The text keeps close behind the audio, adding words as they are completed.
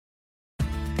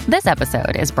This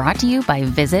episode is brought to you by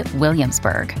Visit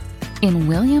Williamsburg. In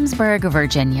Williamsburg,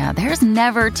 Virginia, there's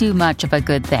never too much of a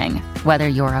good thing. Whether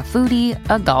you're a foodie,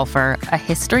 a golfer, a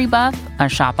history buff, a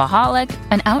shopaholic,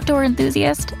 an outdoor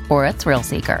enthusiast, or a thrill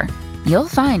seeker, you'll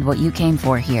find what you came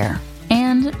for here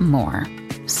and more.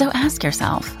 So ask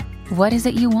yourself, what is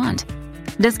it you want?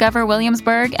 Discover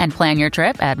Williamsburg and plan your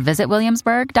trip at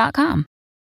visitwilliamsburg.com.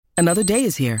 Another day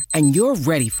is here, and you're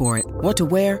ready for it. What to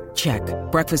wear? Check.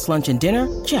 Breakfast, lunch, and dinner?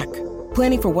 Check.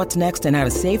 Planning for what's next and how to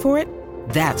save for it?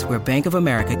 That's where Bank of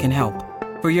America can help.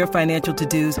 For your financial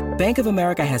to-dos, Bank of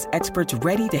America has experts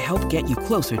ready to help get you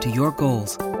closer to your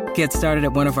goals. Get started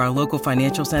at one of our local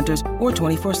financial centers or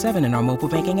 24/7 in our mobile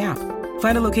banking app.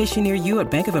 Find a location near you at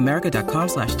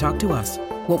bankofamerica.com/talktous.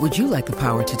 What would you like the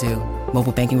power to do?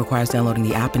 Mobile banking requires downloading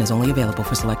the app and is only available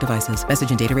for select devices.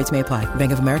 Message and data rates may apply.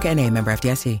 Bank of America N.A., member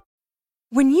FDIC.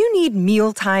 When you need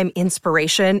mealtime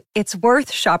inspiration, it's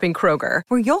worth shopping Kroger,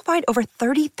 where you'll find over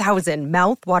 30,000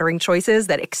 mouth-watering choices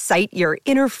that excite your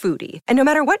inner foodie. And no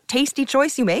matter what tasty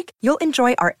choice you make, you'll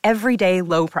enjoy our everyday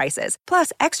low prices,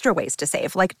 plus extra ways to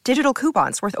save, like digital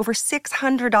coupons worth over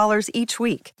 $600 each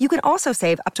week. You can also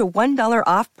save up to $1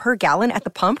 off per gallon at the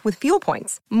pump with fuel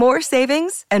points. More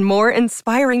savings and more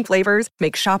inspiring flavors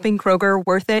make shopping Kroger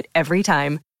worth it every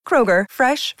time. Kroger,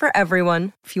 fresh for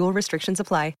everyone. Fuel restrictions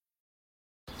apply.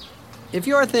 If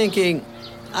you're thinking,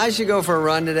 I should go for a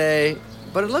run today,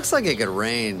 but it looks like it could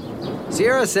rain,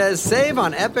 Sierra says save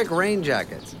on epic rain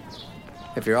jackets.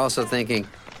 If you're also thinking,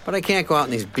 but I can't go out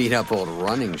in these beat-up old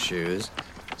running shoes,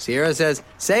 Sierra says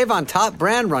save on top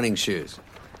brand running shoes.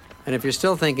 And if you're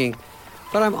still thinking,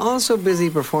 but I'm also busy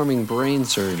performing brain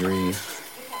surgery,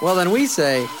 well then we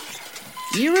say,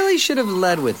 you really should have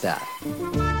led with that.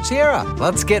 Sierra,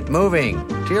 let's get moving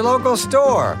to your local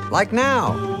store, like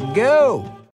now.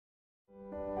 Go!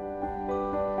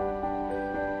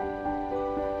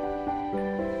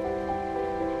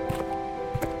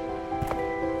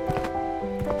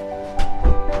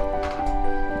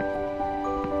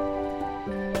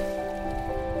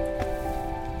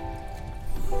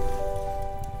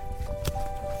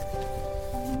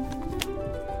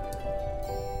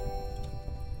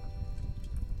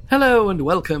 Hello and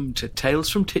welcome to Tales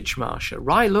from Titchmarsh, a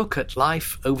wry look at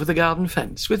life over the garden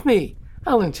fence with me,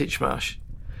 Alan Titchmarsh.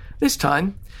 This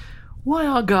time, why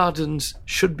our gardens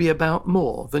should be about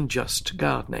more than just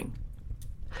gardening.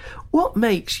 What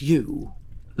makes you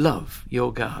love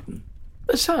your garden?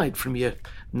 Aside from your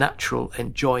natural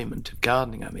enjoyment of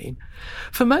gardening, I mean.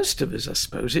 For most of us, I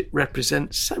suppose, it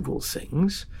represents several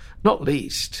things, not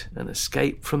least an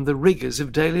escape from the rigours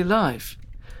of daily life.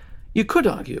 You could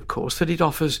argue, of course, that it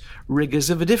offers rigours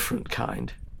of a different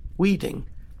kind. Weeding,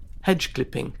 hedge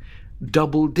clipping,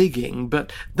 double digging,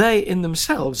 but they in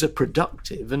themselves are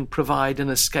productive and provide an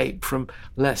escape from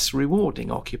less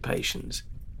rewarding occupations.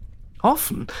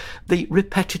 Often, the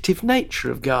repetitive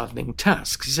nature of gardening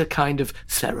tasks is a kind of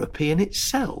therapy in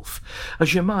itself,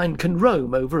 as your mind can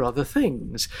roam over other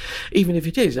things, even if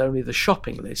it is only the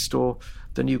shopping list or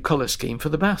the new colour scheme for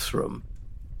the bathroom.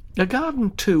 A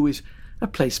garden, too, is a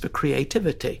place for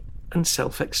creativity and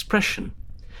self-expression.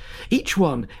 Each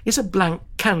one is a blank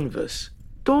canvas,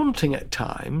 daunting at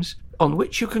times, on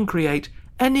which you can create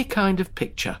any kind of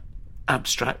picture,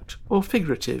 abstract or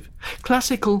figurative,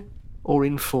 classical or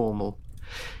informal.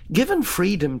 Given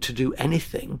freedom to do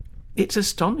anything, it's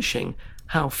astonishing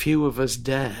how few of us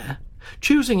dare,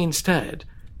 choosing instead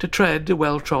to tread a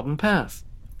well-trodden path.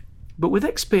 But with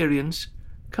experience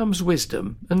comes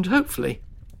wisdom and, hopefully,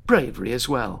 bravery as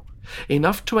well.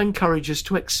 Enough to encourage us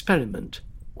to experiment,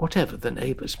 whatever the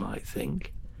neighbours might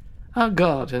think. Our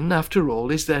garden, after all,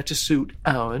 is there to suit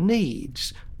our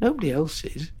needs, nobody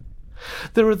else's.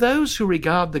 There are those who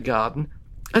regard the garden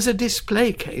as a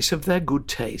display case of their good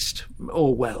taste,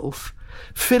 or wealth,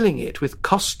 filling it with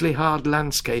costly hard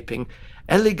landscaping,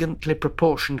 elegantly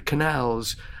proportioned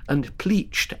canals, and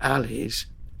pleached alleys.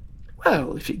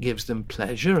 Well, if it gives them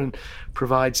pleasure and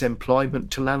provides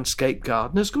employment to landscape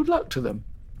gardeners, good luck to them.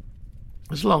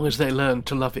 As long as they learn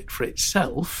to love it for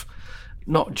itself,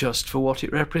 not just for what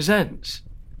it represents.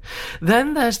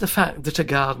 Then there's the fact that a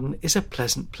garden is a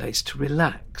pleasant place to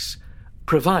relax,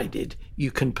 provided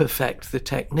you can perfect the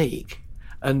technique.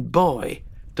 And boy,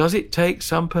 does it take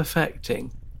some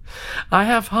perfecting. I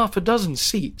have 6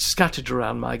 seats scattered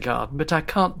around my garden, but I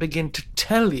can't begin to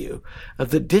tell you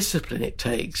of the discipline it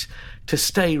takes to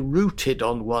stay rooted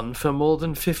on one for more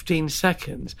than 15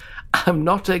 seconds. I'm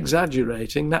not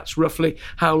exaggerating, that's roughly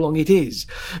how long it is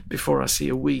before I see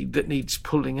a weed that needs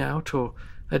pulling out or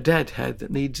a deadhead that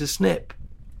needs a snip.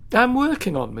 I'm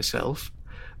working on myself,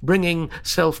 bringing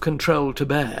self-control to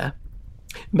bear.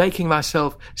 making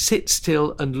myself sit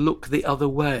still and look the other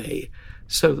way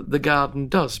so that the garden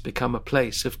does become a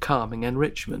place of calming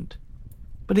enrichment.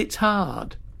 But it's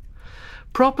hard.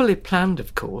 Properly planned,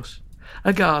 of course,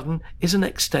 a garden is an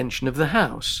extension of the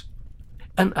house,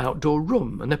 an outdoor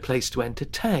room and a place to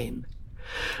entertain.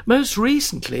 Most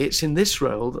recently, it's in this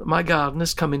role that my garden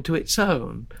has come into its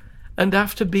own, and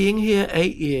after being here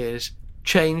 8 years,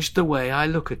 changed the way I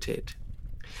look at it.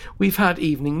 We've had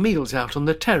evening meals out on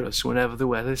the terrace whenever the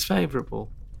weather's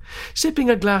favourable, sipping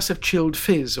a glass of chilled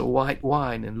fizz or white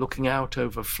wine and looking out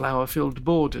over flower-filled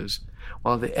borders,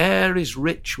 while the air is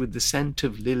rich with the scent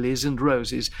of lilies and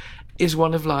roses, is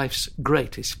one of life's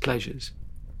greatest pleasures.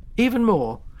 Even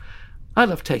more, I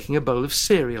love taking a bowl of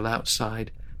cereal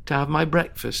outside to have my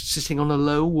breakfast sitting on a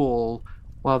low wall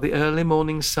while the early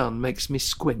morning sun makes me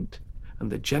squint,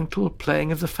 and the gentle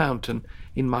playing of the fountain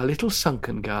in my little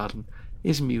sunken garden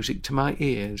is music to my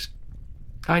ears.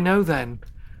 I know then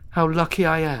how lucky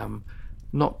I am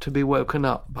not to be woken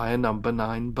up by a number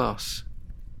 9 bus.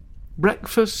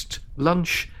 Breakfast,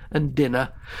 lunch, and dinner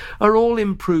are all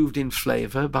improved in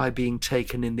flavour by being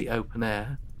taken in the open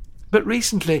air, but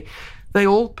recently they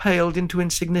all paled into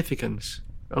insignificance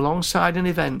alongside an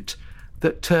event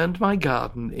that turned my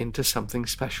garden into something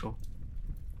special.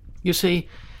 You see,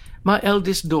 my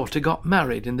eldest daughter got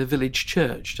married in the village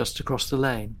church just across the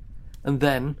lane, and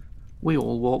then we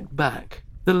all walked back,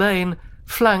 the lane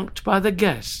flanked by the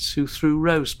guests who threw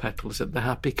rose petals at the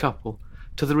happy couple,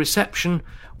 to the reception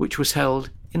which was held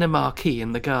in a marquee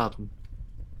in the garden.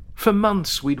 For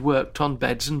months we'd worked on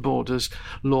beds and borders,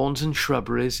 lawns and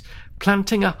shrubberies,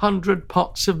 planting 100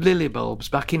 pots of lily bulbs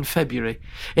back in February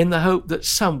in the hope that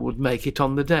some would make it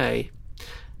on the day.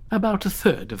 About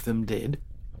 1/3 of them did.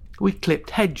 We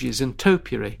clipped hedges and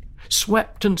topiary,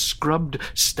 swept and scrubbed,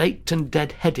 staked and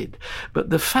dead-headed, but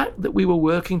the fact that we were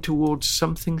working towards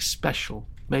something special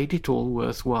made it all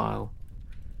worthwhile.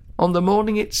 On the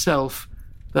morning itself,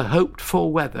 the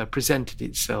hoped-for weather presented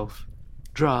itself,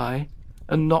 dry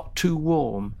and not too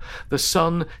warm, the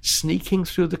sun sneaking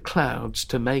through the clouds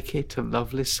to make it a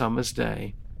lovely summer's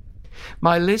day.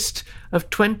 My list of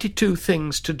 22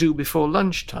 things to do before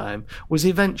lunchtime was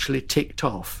eventually ticked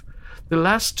off, the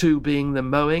last 2 being the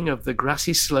mowing of the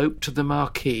grassy slope to the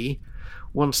marquee,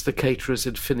 once the caterers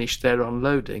had finished their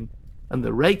unloading, and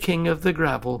the raking of the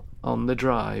gravel on the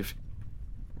drive.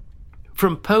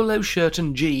 From polo shirt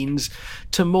and jeans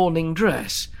to morning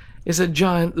dress is a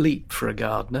giant leap for a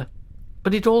gardener,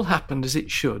 but it all happened as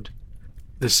it should.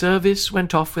 The service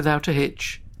went off without a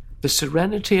hitch, the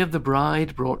serenity of the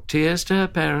bride brought tears to her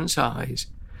parents' eyes,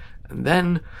 and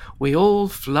then we all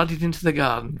flooded into the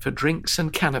garden for drinks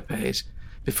and canapes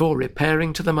before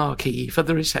repairing to the marquee for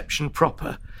the reception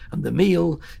proper, and the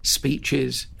meal,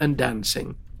 speeches, and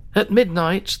dancing. At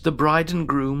midnight, the bride and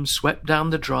groom swept down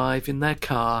the drive in their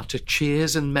car to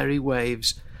cheers and merry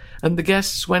waves, and the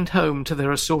guests went home to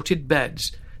their assorted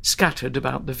beds, scattered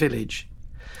about the village.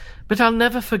 But I'll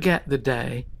never forget the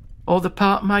day, or the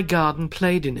part my garden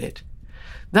played in it.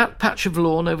 That patch of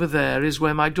lawn over there is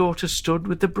where my daughter stood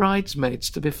with the bridesmaids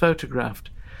to be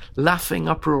photographed, laughing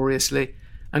uproariously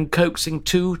and coaxing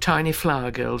 2 tiny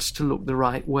flower girls to look the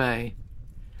right way.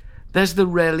 There's the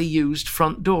rarely used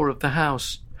front door of the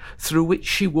house, through which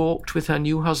she walked with her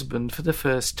new husband for the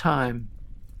first time.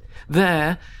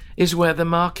 There is where the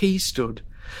marquee stood,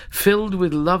 filled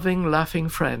with loving, laughing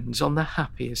friends on the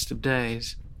happiest of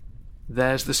days.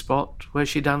 There's the spot where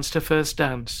she danced her first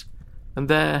dance, and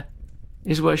there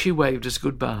is where she waved us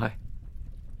goodbye.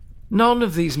 None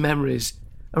of these memories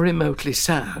are remotely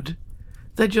sad.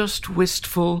 They're just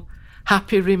wistful,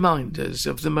 happy reminders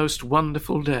of the most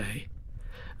wonderful day,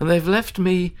 and they've left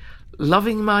me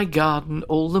loving my garden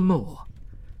all the more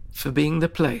for being the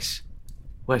place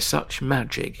where such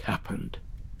magic happened.